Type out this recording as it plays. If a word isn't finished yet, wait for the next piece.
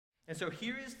And so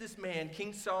here is this man,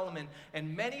 King Solomon,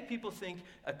 and many people think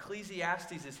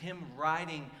Ecclesiastes is him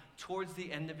writing towards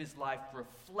the end of his life,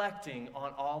 reflecting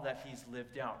on all that he's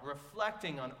lived out,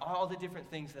 reflecting on all the different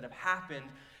things that have happened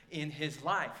in his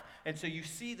life. And so you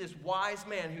see this wise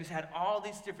man who's had all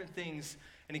these different things,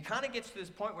 and he kind of gets to this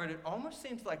point where it almost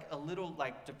seems like a little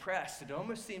like depressed. It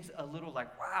almost seems a little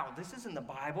like, wow, this isn't the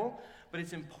Bible. But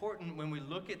it's important when we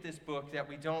look at this book that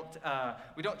we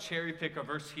don't cherry pick a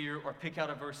verse here or pick out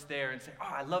a verse there and say,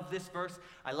 oh, I love this verse,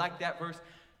 I like that verse.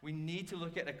 We need to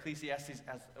look at Ecclesiastes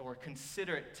or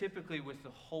consider it typically with the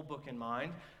whole book in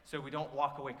mind, so we don't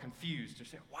walk away confused or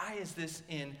say, why is this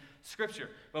in Scripture?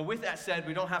 But with that said,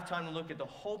 we don't have time to look at the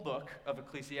whole book of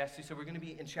Ecclesiastes, so we're going to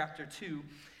be in chapter 2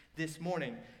 this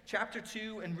morning. Chapter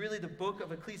 2 and really the book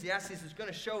of Ecclesiastes is going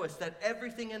to show us that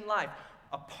everything in life,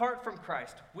 apart from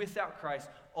Christ, without Christ,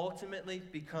 ultimately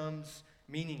becomes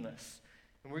meaningless.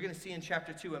 And we're going to see in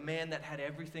chapter 2 a man that had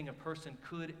everything a person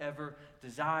could ever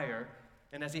desire.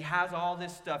 And as he has all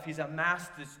this stuff, he's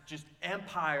amassed this just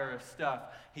empire of stuff.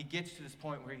 He gets to this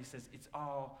point where he says, it's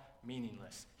all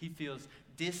meaningless. He feels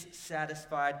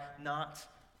dissatisfied, not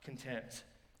content.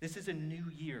 This is a new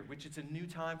year, which is a new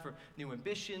time for new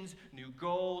ambitions, new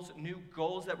goals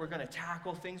that we're going to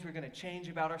tackle, things we're going to change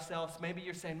about ourselves. Maybe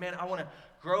you're saying, man, I want to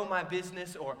grow my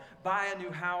business or buy a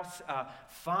new house,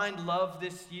 find love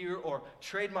this year, or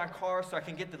trade my car so I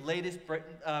can get the latest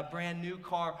brand new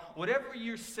car. Whatever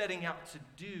you're setting out to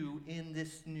do in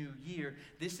this new year,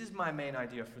 this is my main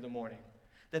idea for the morning.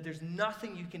 That there's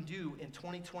nothing you can do in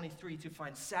 2023 to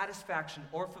find satisfaction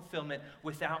or fulfillment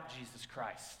without Jesus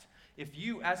Christ. If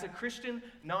you, as a Christian,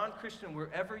 non-Christian,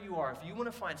 wherever you are, if you want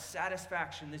to find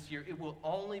satisfaction this year, it will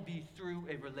only be through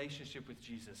a relationship with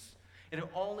Jesus. It'll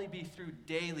only be through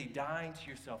daily dying to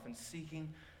yourself and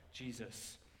seeking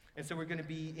Jesus. And so we're going to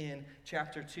be in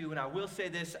chapter 2. And I will say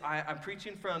this, I'm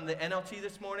preaching from the NLT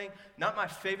this morning. Not my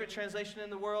favorite translation in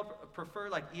the world. I prefer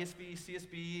like ESV,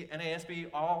 CSB, NASB,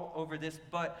 all over this.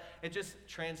 But it just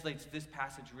translates this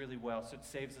passage really well. So it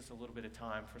saves us a little bit of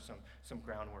time for some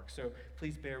groundwork. So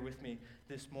please bear with me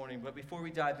this morning. But before we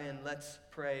dive in, let's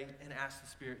pray and ask the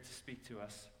Spirit to speak to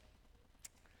us.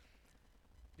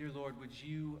 Dear Lord, would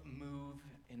you move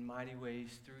in mighty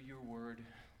ways through your word?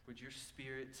 Would your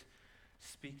Spirit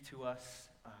speak to us?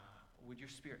 Would your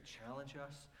Spirit challenge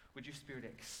us? Would your Spirit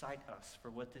excite us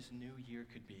for what this new year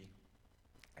could be?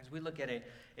 As we look at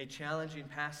a challenging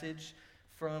passage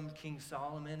from King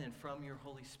Solomon and from your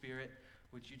Holy Spirit,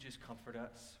 would you just comfort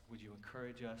us? Would you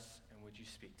encourage us? And would you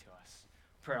speak to us?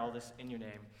 Pray all this in your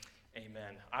name.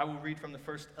 Amen. I will read from the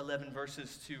first 11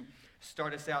 verses to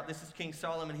start us out. This is King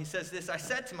Solomon. He says this, I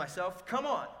said to myself, come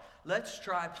on, let's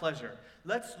try pleasure.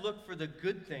 Let's look for the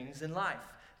good things in life.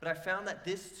 But I found that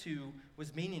this too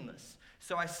was meaningless.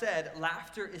 So I said,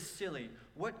 laughter is silly.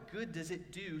 What good does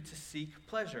it do to seek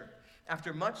pleasure?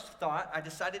 After much thought, I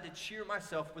decided to cheer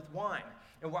myself with wine.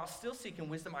 And while still seeking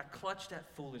wisdom, I clutched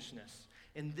at foolishness.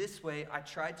 In this way, I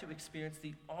tried to experience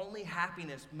the only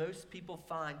happiness most people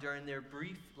find during their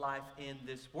brief life in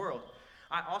this world.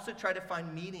 I also tried to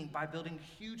find meaning by building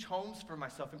huge homes for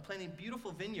myself and planting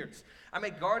beautiful vineyards. I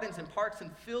made gardens and parks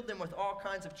and filled them with all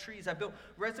kinds of trees. I built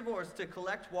reservoirs to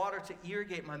collect water to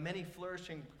irrigate my many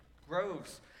flourishing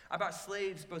groves. I bought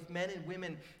slaves, both men and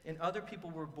women, and other people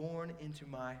were born into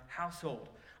my household.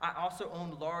 I also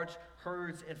owned large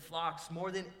herds and flocks,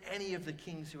 more than any of the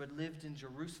kings who had lived in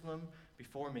Jerusalem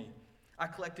before me. I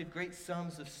collected great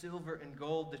sums of silver and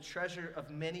gold, the treasure of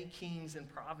many kings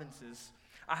and provinces.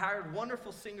 I hired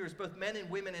wonderful singers, both men and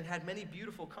women, and had many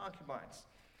beautiful concubines.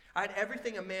 I had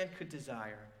everything a man could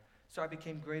desire, so I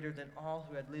became greater than all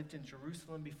who had lived in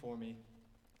Jerusalem before me,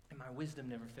 and my wisdom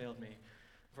never failed me.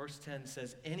 Verse 10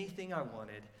 says, anything I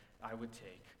wanted, I would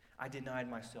take. I denied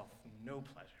myself no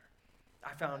pleasure.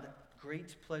 I found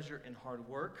great pleasure in hard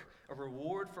work, a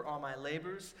reward for all my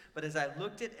labors, but as I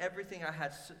looked at everything I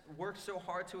had worked so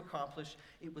hard to accomplish,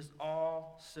 it was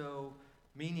all so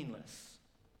meaningless.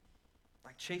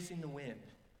 Like chasing the wind.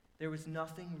 There was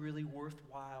nothing really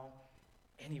worthwhile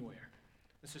anywhere.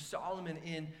 And so Solomon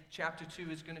in chapter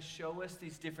 2 is going to show us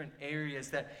these different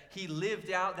areas that he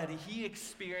lived out, that he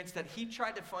experienced, that he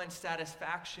tried to find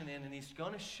satisfaction in, and he's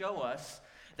going to show us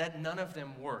that none of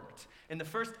them worked. And the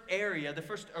first area, the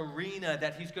first arena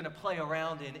that he's going to play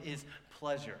around in is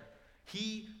pleasure.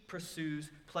 He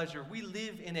pursues pleasure. We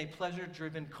live in a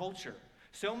pleasure-driven culture.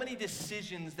 So many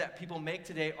decisions that people make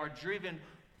today are driven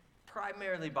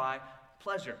primarily by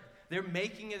pleasure. They're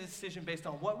making a decision based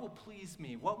on what will please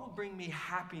me, what will bring me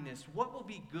happiness, what will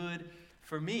be good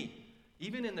for me.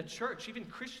 Even in the church, even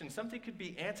Christians, something could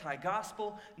be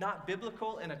anti-gospel, not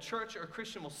biblical, and a church or a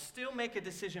Christian will still make a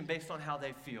decision based on how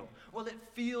they feel. Well, it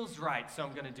feels right, so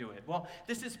I'm going to do it. Well,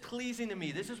 this is pleasing to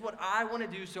me. This is what I want to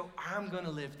do, so I'm going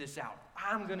to live this out.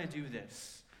 I'm going to do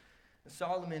this. And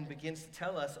Solomon begins to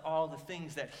tell us all the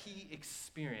things that he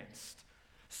experienced.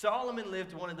 Solomon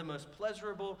lived one of the most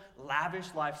pleasurable, lavish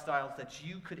lifestyles that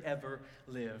you could ever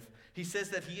live. He says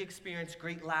that he experienced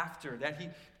great laughter, that he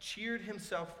cheered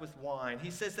himself with wine. He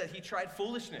says that he tried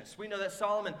foolishness. We know that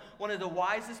Solomon, one of the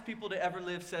wisest people to ever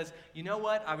live, says, you know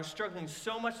what? I was struggling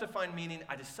so much to find meaning,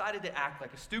 I decided to act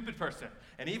like a stupid person.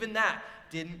 And even that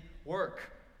didn't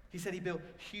work. He said he built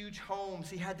huge homes.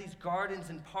 He had these gardens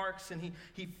and parks, and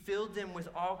he filled them with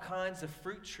all kinds of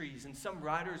fruit trees. And some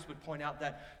writers would point out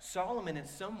that Solomon, in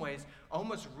some ways,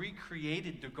 almost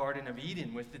recreated the Garden of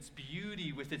Eden with its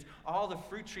beauty, with its all the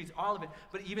fruit trees, all of it.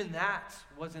 But even that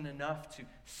wasn't enough to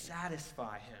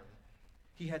satisfy him.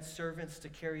 He had servants to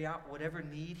carry out whatever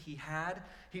need he had.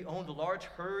 He owned large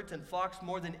herds and flocks,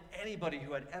 more than anybody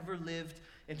who had ever lived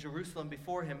in Jerusalem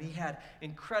before him. He had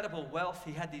incredible wealth.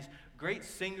 He had these great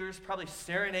singers probably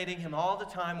serenading him all the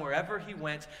time wherever he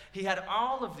went. He had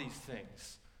all of these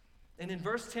things. And in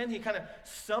verse 10, he kind of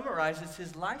summarizes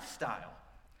his lifestyle.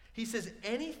 He says,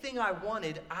 anything I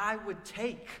wanted, I would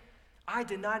take. I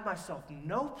denied myself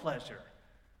no pleasure.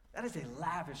 That is a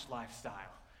lavish lifestyle.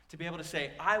 To be able to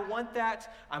say, I want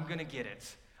that, I'm going to get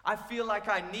it. I feel like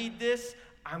I need this,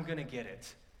 I'm going to get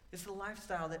it. It's the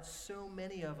lifestyle that so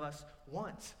many of us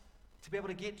want. To be able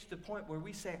to get to the point where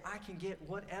we say, I can get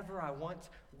whatever I want,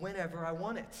 whenever I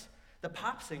want it. The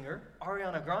pop singer,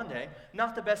 Ariana Grande,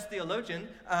 not the best theologian,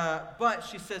 but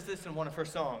she says this in one of her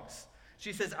songs.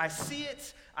 She says, I see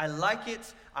it, I like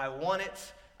it, I want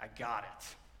it, I got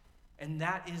it. And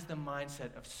that is the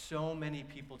mindset of so many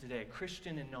people today,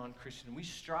 Christian and non-Christian. We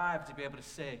strive to be able to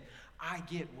say, I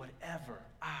get whatever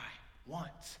I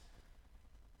want.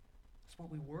 That's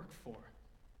what we work for.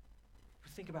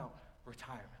 We think about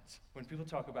retirement. When people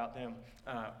talk about them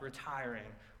retiring,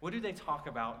 what do they talk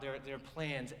about? Their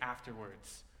plans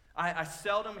afterwards. I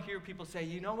seldom hear people say,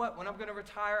 you know what, when I'm going to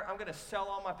retire, I'm going to sell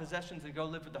all my possessions and go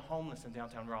live with the homeless in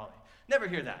downtown Raleigh. Never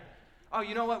hear that. Oh,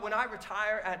 you know what, when I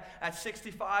retire at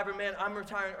 65, or man, I'm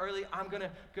retiring early, I'm going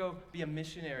to go be a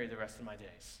missionary the rest of my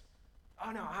days.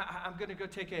 Oh, no, I'm going to go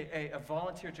take a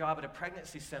volunteer job at a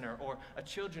pregnancy center or a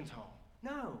children's home.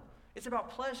 No, it's about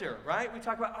pleasure, right? We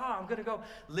talk about, I'm going to go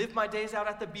live my days out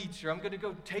at the beach, or I'm going to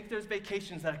go take those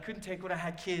vacations that I couldn't take when I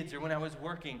had kids or when I was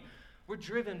working. We're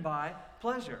driven by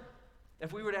pleasure.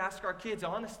 If we were to ask our kids,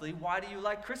 honestly, why do you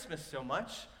like Christmas so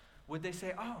much? Would they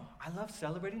say, I love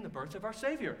celebrating the birth of our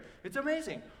Savior. It's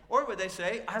amazing. Or would they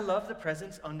say, I love the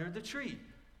presents under the tree.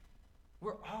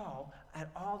 We're all, at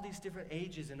all these different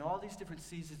ages and all these different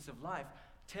seasons of life,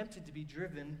 tempted to be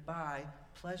driven by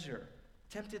pleasure.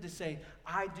 Tempted to say,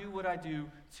 I do what I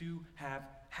do to have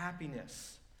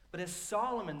happiness. But as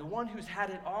Solomon, the one who's had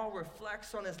it all,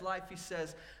 reflects on his life, he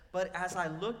says, but as I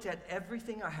looked at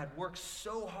everything I had worked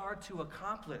so hard to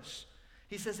accomplish,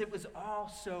 he says it was all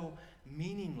so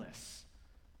meaningless.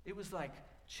 It was like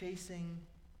chasing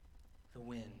the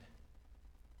wind.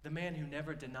 The man who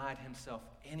never denied himself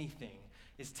anything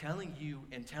is telling you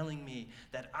and telling me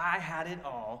that I had it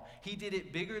all. He did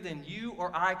it bigger than you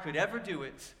or I could ever do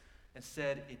it, and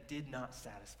said it did not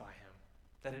satisfy him,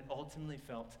 that it ultimately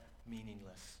felt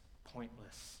meaningless,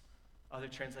 pointless. Other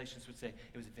translations would say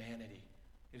it was vanity.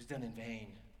 It was done in vain.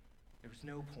 There was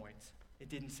no point. It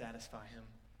didn't satisfy him.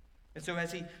 And so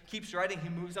as he keeps writing, he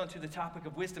moves on to the topic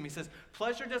of wisdom. He says,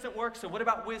 pleasure doesn't work, so what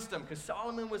about wisdom? Because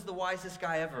Solomon was the wisest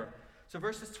guy ever. So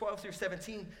verses 12 through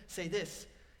 17 say this.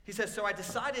 He says, so I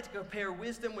decided to compare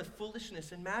wisdom with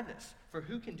foolishness and madness. For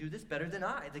who can do this better than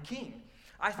I, the king?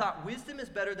 I thought wisdom is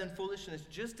better than foolishness,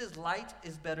 just as light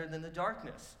is better than the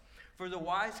darkness. For the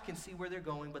wise can see where they're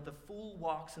going, but the fool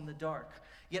walks in the dark.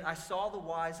 Yet I saw the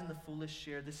wise and the foolish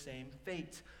share the same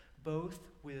fate. Both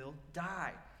will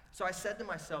die. So I said to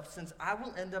myself, since I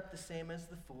will end up the same as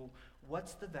the fool,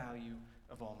 what's the value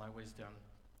of all my wisdom?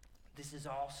 This is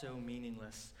also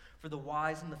meaningless. For the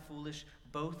wise and the foolish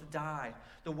both die.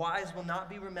 The wise will not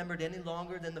be remembered any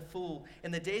longer than the fool.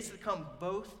 In the days to come,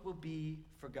 both will be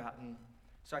forgotten.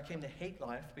 So I came to hate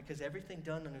life because everything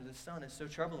done under the sun is so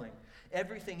troubling.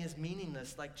 Everything is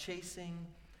meaningless, like chasing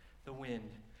the wind.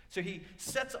 So he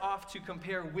sets off to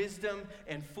compare wisdom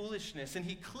and foolishness. And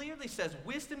he clearly says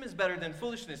wisdom is better than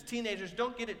foolishness. Teenagers,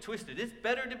 don't get it twisted. It's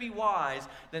better to be wise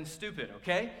than stupid,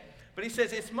 okay? But he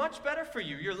says it's much better for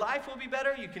you. Your life will be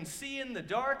better. You can see in the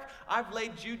dark. I've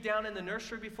laid Jude down in the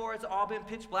nursery before. It's all been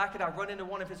pitch black, and I run into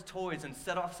one of his toys and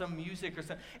set off some music or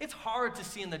something. It's hard to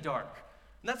see in the dark.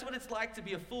 And that's what it's like to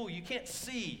be a fool. You can't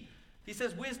see. He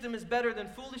says wisdom is better than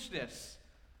foolishness.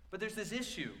 But there's this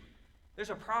issue. There's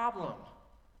a problem.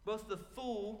 Both the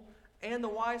fool and the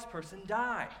wise person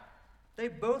die. They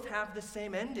both have the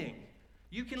same ending.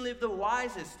 You can live the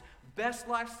wisest, best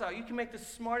lifestyle. You can make the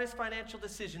smartest financial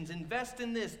decisions. Invest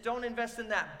in this. Don't invest in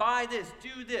that. Buy this.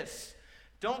 Do this.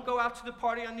 Don't go out to the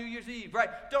party on New Year's Eve, right?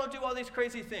 Don't do all these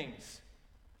crazy things.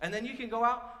 And then you can go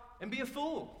out and be a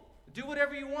fool. Do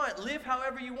whatever you want. Live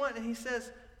however you want. And he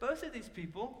says, both of these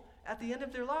people, at the end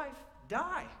of their life,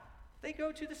 die. They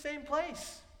go to the same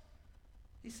place.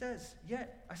 He says,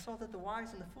 yet I saw that the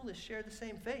wise and the foolish share the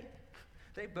same fate.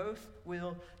 They both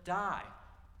will die.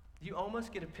 You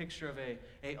almost get a picture of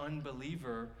a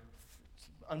unbeliever's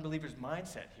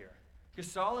mindset here. Because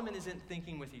Solomon isn't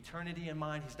thinking with eternity in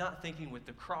mind. He's not thinking with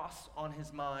the cross on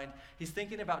his mind. He's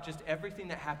thinking about just everything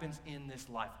that happens in this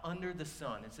life, under the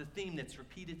sun. It's a theme that's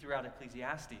repeated throughout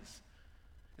Ecclesiastes.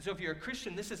 And so if you're a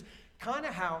Christian, this is kind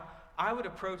of how I would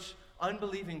approach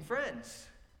unbelieving friends.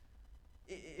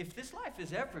 If this life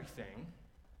is everything,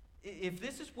 if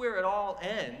this is where it all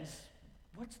ends,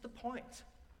 what's the point?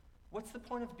 What's the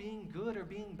point of being good or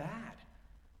being bad?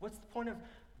 What's the point of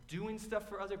doing stuff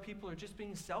for other people or just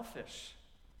being selfish?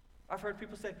 I've heard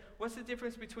people say, what's the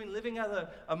difference between living as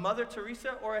a Mother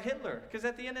Teresa or a Hitler? Because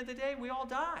at the end of the day, we all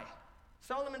die.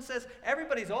 Solomon says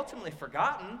everybody's ultimately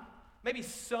forgotten. Maybe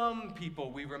some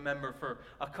people we remember for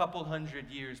a couple hundred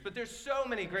years, but there's so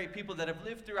many great people that have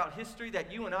lived throughout history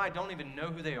that you and I don't even know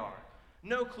who they are.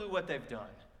 No clue what they've done.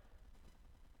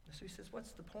 So he says,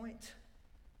 what's the point?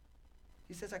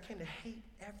 He says, I came to hate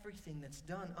everything that's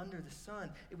done under the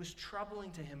sun. It was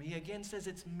troubling to him. He again says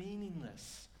it's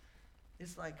meaningless.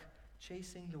 It's like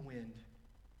chasing the wind.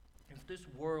 If this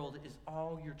world is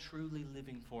all you're truly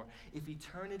living for, if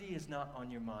eternity is not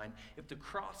on your mind, if the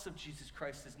cross of Jesus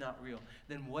Christ is not real,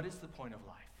 then what is the point of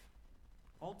life?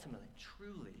 Ultimately,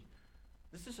 truly,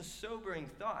 this is a sobering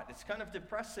thought. It's kind of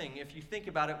depressing if you think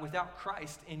about it without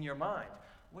Christ in your mind.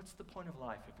 What's the point of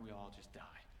life if we all just die?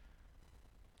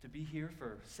 To be here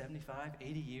for 75,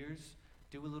 80 years,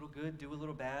 do a little good, do a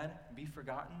little bad, be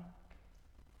forgotten?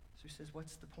 So he says,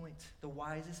 what's the point? The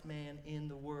wisest man in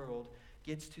the world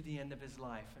gets to the end of his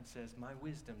life and says, my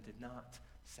wisdom did not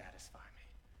satisfy me.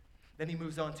 Then he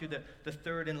moves on to the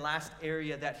third and last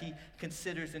area that he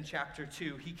considers in chapter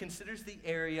 2. He considers the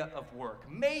area of work.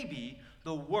 Maybe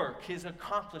the work, his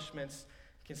accomplishments,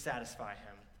 can satisfy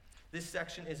him. This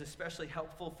section is especially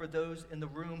helpful for those in the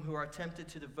room who are tempted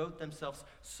to devote themselves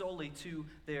solely to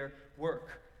their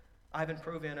work. Ivan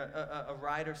Provan, a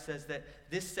writer, says that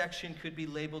this section could be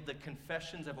labeled the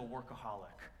confessions of a workaholic.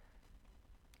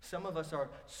 Some of us are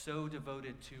so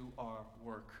devoted to our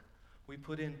work. We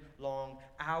put in long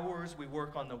hours. We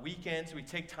work on the weekends. We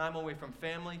take time away from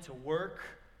family to work.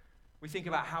 We think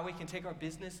about how we can take our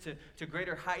business to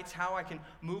greater heights, how I can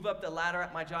move up the ladder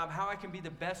at my job, how I can be the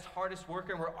best, hardest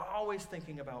worker, and we're always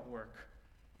thinking about work.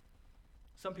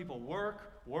 Some people work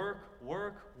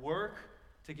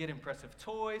to get impressive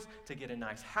toys, to get a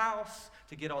nice house,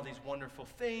 to get all these wonderful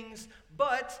things,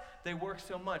 but they work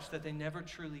so much that they never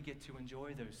truly get to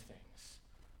enjoy those things.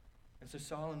 And so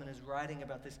Solomon is writing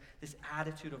about this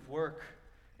attitude of work,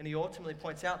 and he ultimately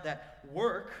points out that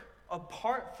work,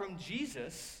 apart from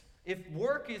Jesus, if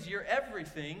work is your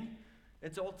everything,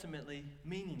 it's ultimately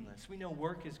meaningless. We know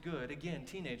work is good. Again,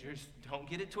 teenagers, don't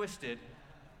get it twisted.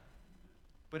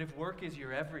 But if work is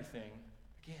your everything,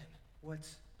 again,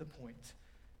 what's the point?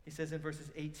 He says in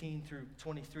verses 18 through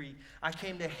 23, I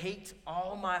came to hate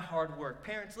all my hard work.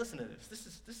 Parents, listen to this. This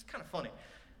is kind of funny.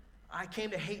 I came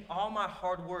to hate all my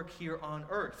hard work here on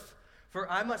earth, for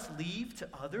I must leave to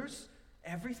others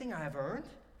everything I have earned.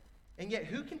 And yet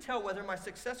who can tell whether my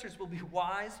successors will be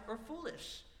wise or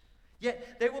foolish?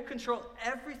 Yet they will control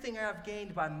everything I have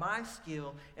gained by my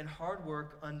skill and hard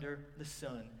work under the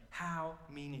sun. How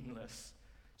meaningless.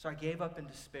 So I gave up in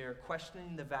despair,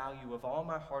 questioning the value of all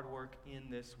my hard work in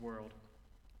this world.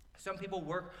 Some people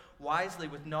work wisely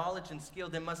with knowledge and skill,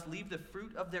 then must leave the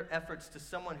fruit of their efforts to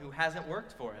someone who hasn't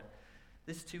worked for it.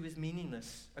 This too is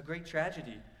meaningless, a great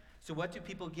tragedy. So what do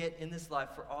people get in this life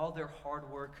for all their hard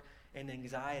work and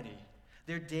anxiety?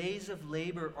 Their days of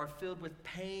labor are filled with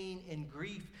pain and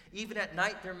grief. Even at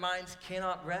night, their minds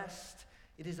cannot rest.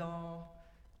 It is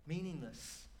all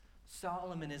meaningless.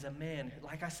 Solomon is a man,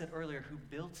 like I said earlier, who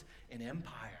built an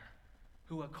empire,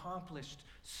 who accomplished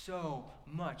so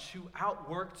much, who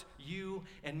outworked you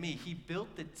and me. He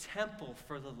built the temple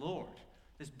for the Lord,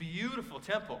 this beautiful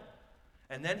temple.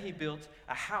 And then he built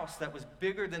a house that was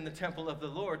bigger than the temple of the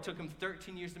Lord. It took him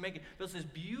 13 years to make it. Built this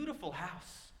beautiful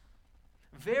house.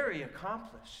 Very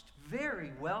accomplished,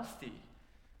 very wealthy.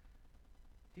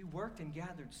 He worked and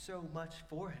gathered so much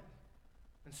for him.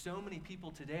 And so many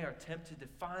people today are tempted to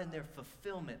find their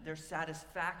fulfillment, their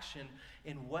satisfaction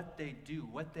in what they do,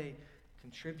 what they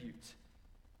contribute.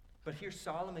 But here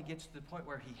Solomon gets to the point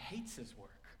where he hates his work.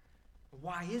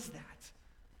 Why is that?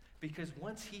 Because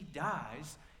once he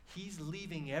dies, he's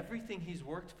leaving everything he's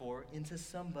worked for into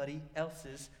somebody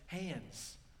else's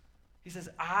hands. He says,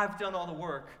 I've done all the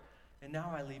work, and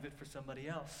now I leave it for somebody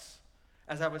else.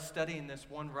 As I was studying this,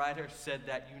 one writer said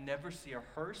that you never see a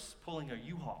hearse pulling a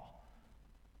U-Haul.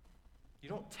 You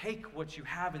don't take what you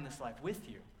have in this life with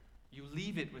you. You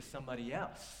leave it with somebody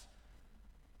else.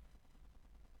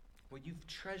 What you've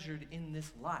treasured in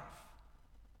this life,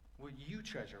 what you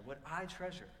treasure, what I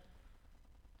treasure,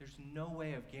 there's no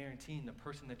way of guaranteeing the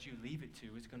person that you leave it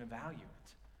to is going to value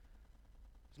it.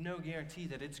 There's no guarantee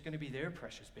that it's going to be their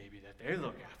precious baby that they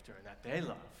look after and that they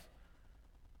love.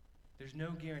 There's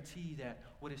no guarantee that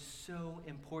what is so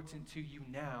important to you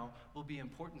now will be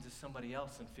important to somebody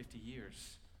else in 50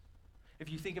 years. If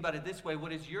you think about it this way,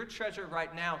 what is your treasure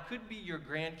right now could be your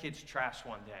grandkids' trash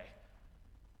one day.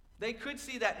 They could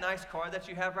see that nice car that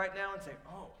you have right now and say,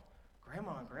 oh,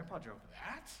 Grandma and Grandpa drove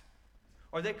that?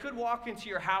 Or they could walk into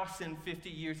your house in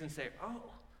 50 years and say, oh,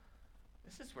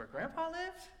 this is where Grandpa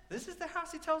lived? This is the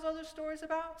house he tells other stories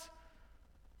about?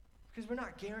 Because we're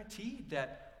not guaranteed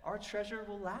that our treasure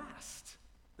will last.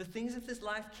 The things of this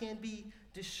life can be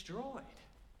destroyed.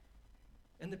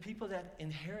 And the people that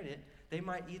inherit it, they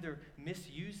might either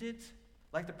misuse it,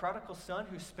 like the prodigal son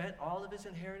who spent all of his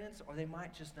inheritance, or they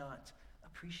might just not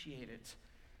appreciate it.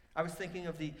 I was thinking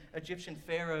of the Egyptian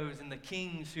pharaohs and the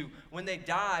kings who, when they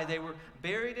died, they were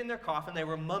buried in their coffin, they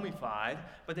were mummified,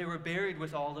 but they were buried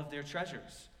with all of their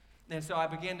treasures. And so I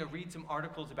began to read some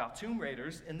articles about tomb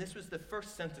raiders, and this was the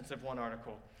first sentence of one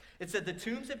article. It said, the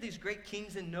tombs of these great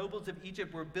kings and nobles of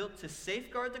Egypt were built to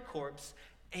safeguard the corpse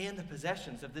and the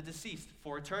possessions of the deceased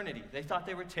for eternity. They thought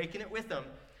they were taking it with them.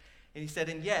 And he said,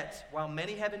 and yet, while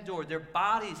many have endured, their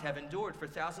bodies have endured for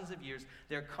thousands of years,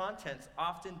 their contents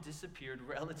often disappeared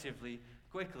relatively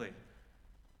quickly.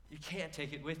 You can't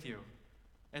take it with you.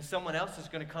 And someone else is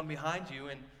going to come behind you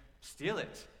and steal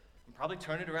it, and probably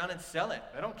turn it around and sell it.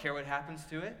 I don't care what happens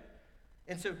to it.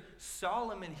 And so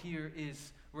Solomon here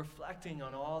is reflecting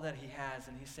on all that he has,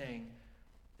 and he's saying,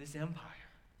 this empire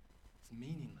is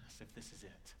meaningless if this is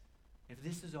it. If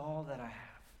this is all that I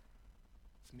have,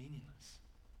 it's meaningless.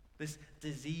 This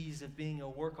disease of being a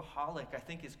workaholic, I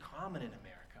think, is common in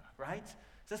America, right?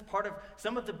 So that's part of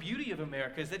some of the beauty of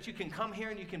America, is that you can come here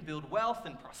and you can build wealth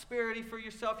and prosperity for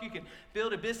yourself. You can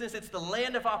build a business. It's the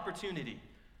land of opportunity.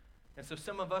 And so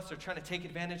some of us are trying to take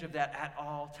advantage of that at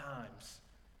all times.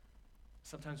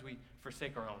 Sometimes we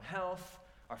forsake our own health,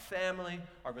 our family,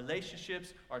 our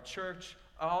relationships, our church,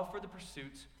 all for the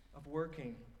pursuit of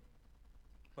working.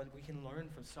 But we can learn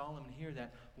from Solomon here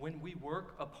that when we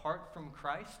work apart from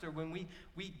Christ, or when we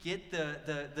get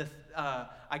the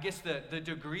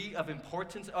degree of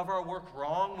importance of our work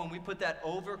wrong, when we put that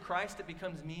over Christ, it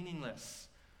becomes meaningless.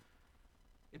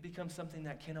 It becomes something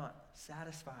that cannot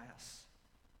satisfy us.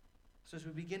 So as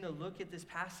we begin to look at this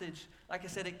passage, like I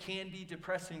said, it can be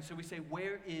depressing. So we say,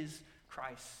 where is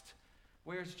Christ?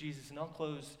 Where's Jesus? And I'll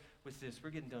close with this. We're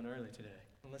getting done early today,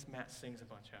 unless Matt sings a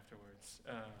bunch afterwards.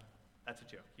 That's a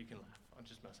joke. You can laugh. I'm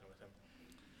just messing with him.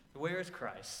 Where is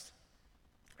Christ?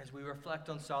 As we reflect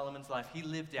on Solomon's life, he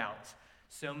lived out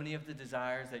so many of the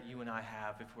desires that you and I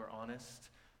have, if we're honest,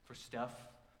 for stuff,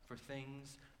 for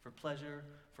things, for pleasure,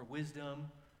 for wisdom,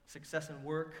 success in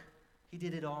work. He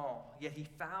did it all, yet he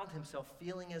found himself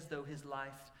feeling as though his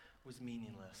life was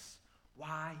meaningless.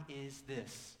 Why is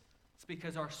this? It's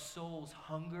because our souls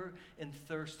hunger and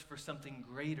thirst for something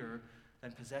greater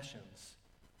than possessions,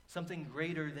 something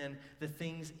greater than the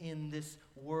things in this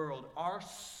world. Our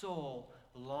soul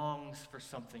longs for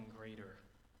something greater.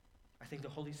 I think the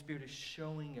Holy Spirit is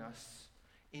showing us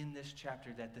in this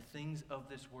chapter that the things of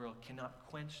this world cannot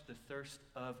quench the thirst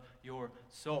of your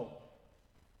soul.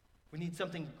 We need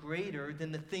something greater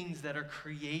than the things that are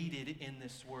created in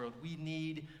this world. We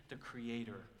need the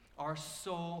Creator. Our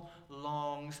soul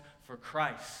longs for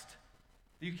Christ.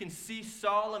 You can see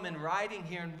Solomon writing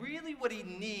here, and really what he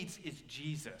needs is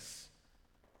Jesus.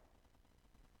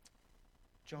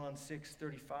 John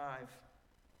 6:35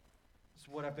 is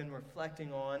what I've been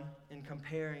reflecting on and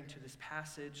comparing to this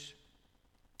passage.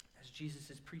 As Jesus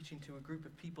is preaching to a group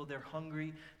of people, they're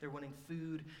hungry, they're wanting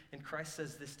food, and Christ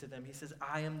says this to them. He says,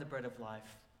 I am the bread of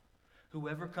life.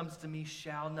 Whoever comes to me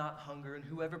shall not hunger, and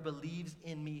whoever believes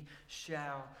in me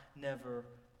shall never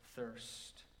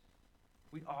thirst.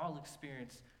 We all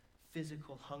experience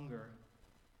physical hunger,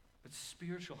 but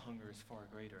spiritual hunger is far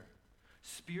greater.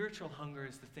 Spiritual hunger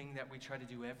is the thing that we try to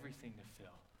do everything to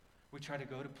fill. We try to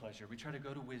go to pleasure. We try to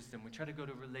go to wisdom. We try to go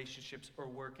to relationships or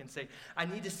work and say, I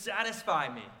need to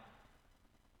satisfy me.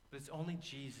 But it's only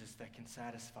Jesus that can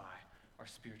satisfy our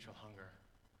spiritual hunger.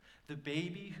 The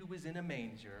baby who was in a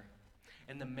manger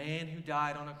and the man who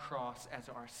died on a cross as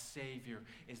our Savior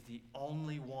is the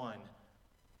only one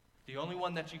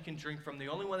that you can drink from, the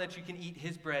only one that you can eat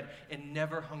his bread and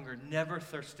never hunger, never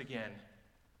thirst again.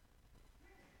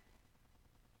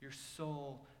 Your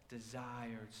soul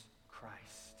desires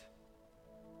Christ.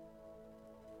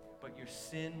 But your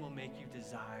sin will make you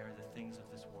desire the things of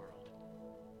this world.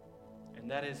 And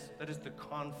that is the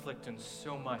conflict in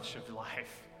so much of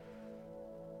life.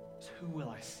 It's who will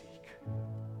I seek?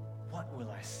 What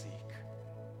will I seek?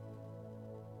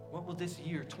 What will this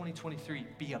year, 2023,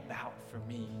 be about for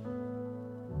me?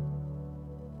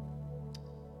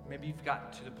 Maybe you've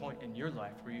gotten to the point in your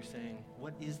life where you're saying,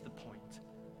 what is the point?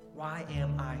 Why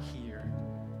am I here?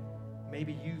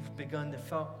 Maybe you've begun to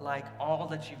feel like all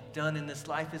that you've done in this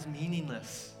life is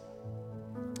meaningless.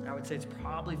 I would say it's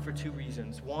probably for two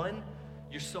reasons. One,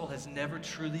 your soul has never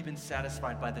truly been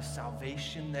satisfied by the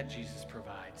salvation that Jesus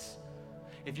provides.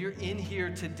 If you're in here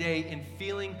today and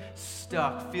feeling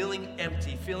stuck, feeling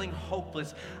empty, feeling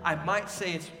hopeless, I might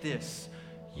say it's this: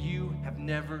 you have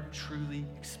never truly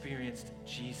experienced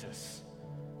Jesus.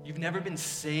 You've never been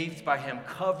saved by him,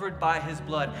 covered by his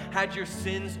blood, had your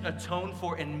sins atoned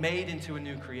for, and made into a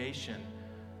new creation.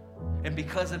 And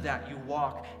because of that, you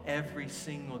walk every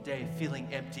single day feeling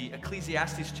empty.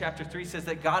 Ecclesiastes chapter 3 says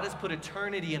that God has put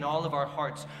eternity in all of our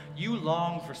hearts. You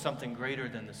long for something greater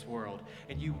than this world,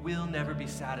 and you will never be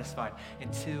satisfied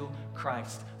until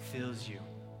Christ fills you,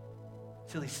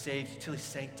 until he saves you, until he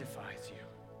sanctifies you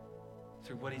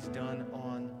through what he's done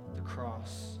on the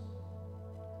cross.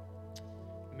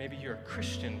 Maybe you're a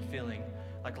Christian feeling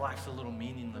like life's a little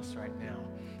meaningless right now.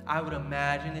 I would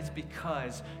imagine it's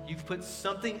because you've put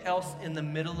something else in the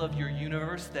middle of your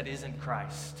universe that isn't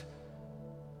Christ.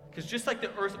 Because just like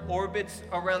the earth orbits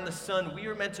around the sun, we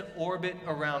are meant to orbit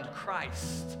around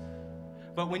Christ.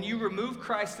 But when you remove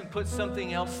Christ and put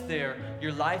something else there,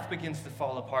 your life begins to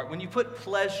fall apart. When you put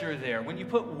pleasure there, when you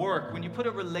put work, when you put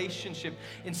a relationship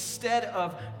instead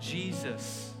of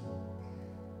Jesus,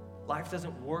 life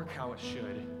doesn't work how it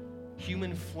should.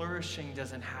 Human flourishing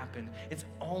doesn't happen. It's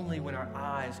only when our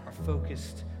eyes are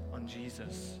focused on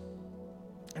Jesus.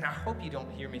 And I hope you don't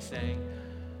hear me saying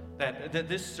that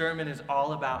this sermon is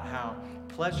all about how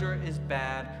pleasure is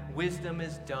bad, wisdom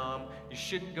is dumb, you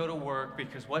shouldn't go to work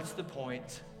because what's the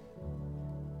point?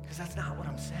 Because that's not what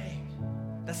I'm saying.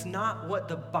 That's not what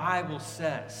the Bible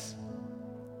says.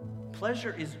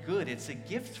 Pleasure is good. It's a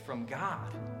gift from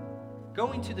God.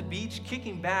 Going to the beach,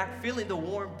 kicking back, feeling the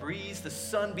warm breeze, the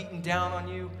sun beating down on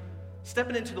you,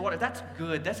 stepping into the water, that's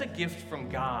good. That's a gift from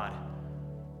God.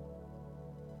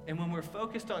 And when we're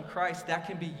focused on Christ, that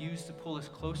can be used to pull us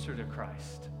closer to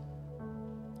Christ.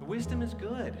 Wisdom is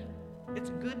good. It's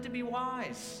good to be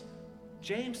wise.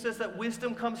 James says that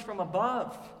wisdom comes from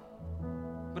above.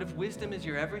 But if wisdom is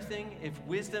your everything, if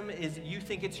wisdom is you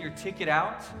think it's your ticket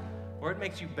out, or it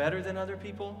makes you better than other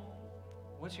people,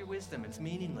 what's your wisdom? It's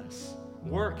meaningless.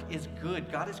 Work is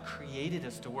good. God has created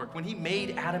us to work. When he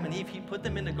made Adam and Eve, he put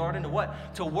them in the garden to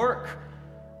what? To work.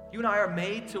 You and I are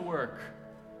made to work.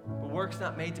 But work's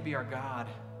not made to be our God.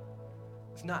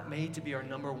 It's not made to be our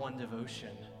number one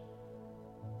devotion.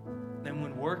 And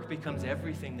when work becomes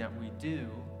everything that we do,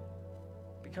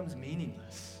 it becomes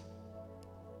meaningless.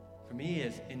 For me,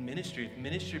 as in ministry, if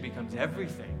ministry becomes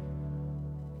everything,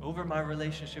 over my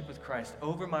relationship with Christ,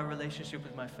 over my relationship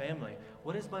with my family,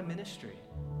 what is my ministry?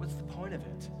 What's the point of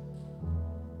it?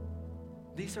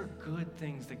 These are good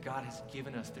things that God has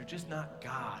given us. They're just not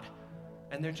God.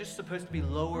 And they're just supposed to be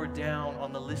lower down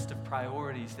on the list of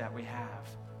priorities that we have.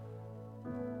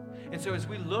 And so as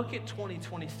we look at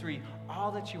 2023,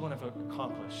 all that you want to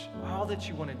accomplish, all that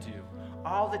you want to do,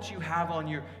 all that you have on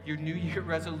your New Year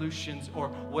resolutions or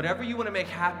whatever you want to make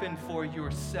happen for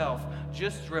yourself,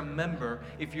 just remember,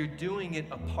 if you're doing it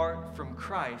apart from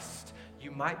Christ, you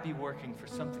might be working for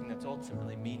something that's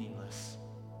ultimately meaningless.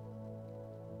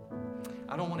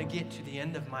 I don't want to get to the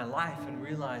end of my life and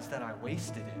realize that I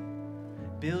wasted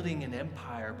it, building an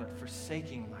empire but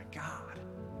forsaking my God,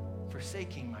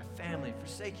 forsaking my family,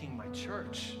 forsaking my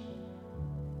church.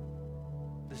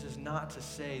 This is not to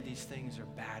say these things are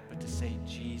bad, but to say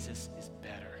Jesus is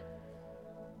better.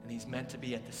 And he's meant to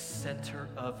be at the center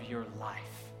of your life.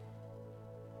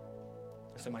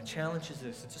 So my challenge is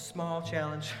this. It's a small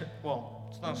challenge. Well,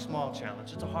 it's not a small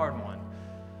challenge. It's a hard one.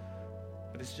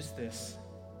 But it's just this.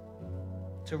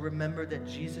 to remember that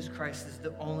Jesus Christ is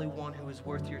the only one who is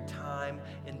worth your time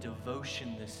and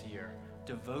devotion this year.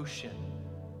 Devotion.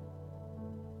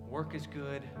 Work is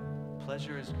good,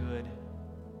 pleasure is good,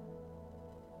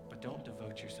 but don't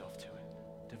devote yourself to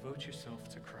it. Devote yourself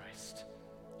to Christ.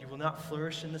 You will not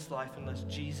flourish in this life unless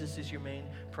Jesus is your main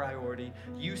priority.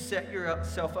 You set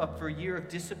yourself up for a year of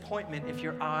disappointment if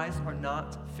your eyes are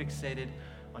not fixated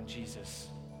on Jesus.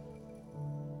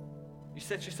 You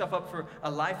set yourself up for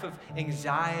a life of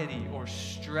anxiety or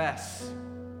stress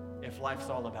if life's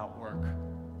all about work.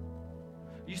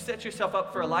 You set yourself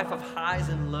up for a life of highs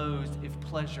and lows if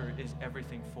pleasure is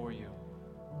everything for you.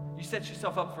 You set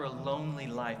yourself up for a lonely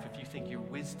life if you think your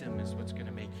wisdom is what's going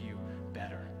to make you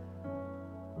better.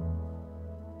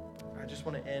 I just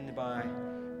want to end by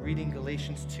reading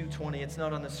Galatians 2:20. It's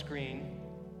not on the screen.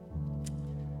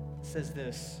 It says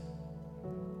this.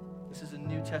 This is a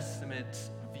New Testament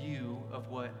view of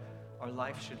what our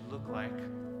life should look like.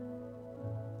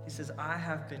 He says, I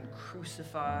have been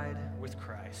crucified with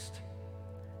Christ.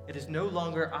 It is no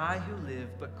longer I who live,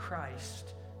 but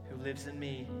Christ who lives in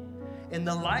me. In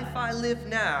the life I live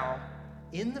now,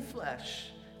 in the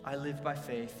flesh, I live by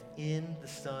faith in the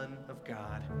Son of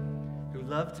God, who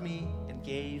loved me and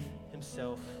gave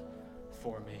himself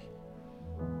for me.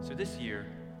 So this year,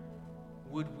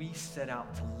 would we set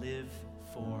out to live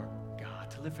for God,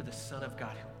 to live for the Son of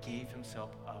God who gave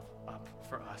himself up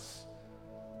for us?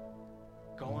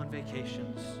 Go on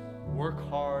vacations, work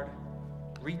hard,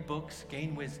 read books,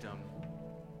 gain wisdom,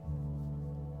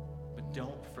 but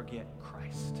don't forget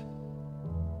Christ.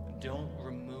 Don't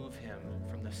remove him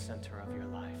from the center of your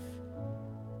life.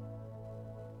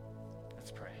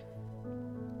 Let's pray.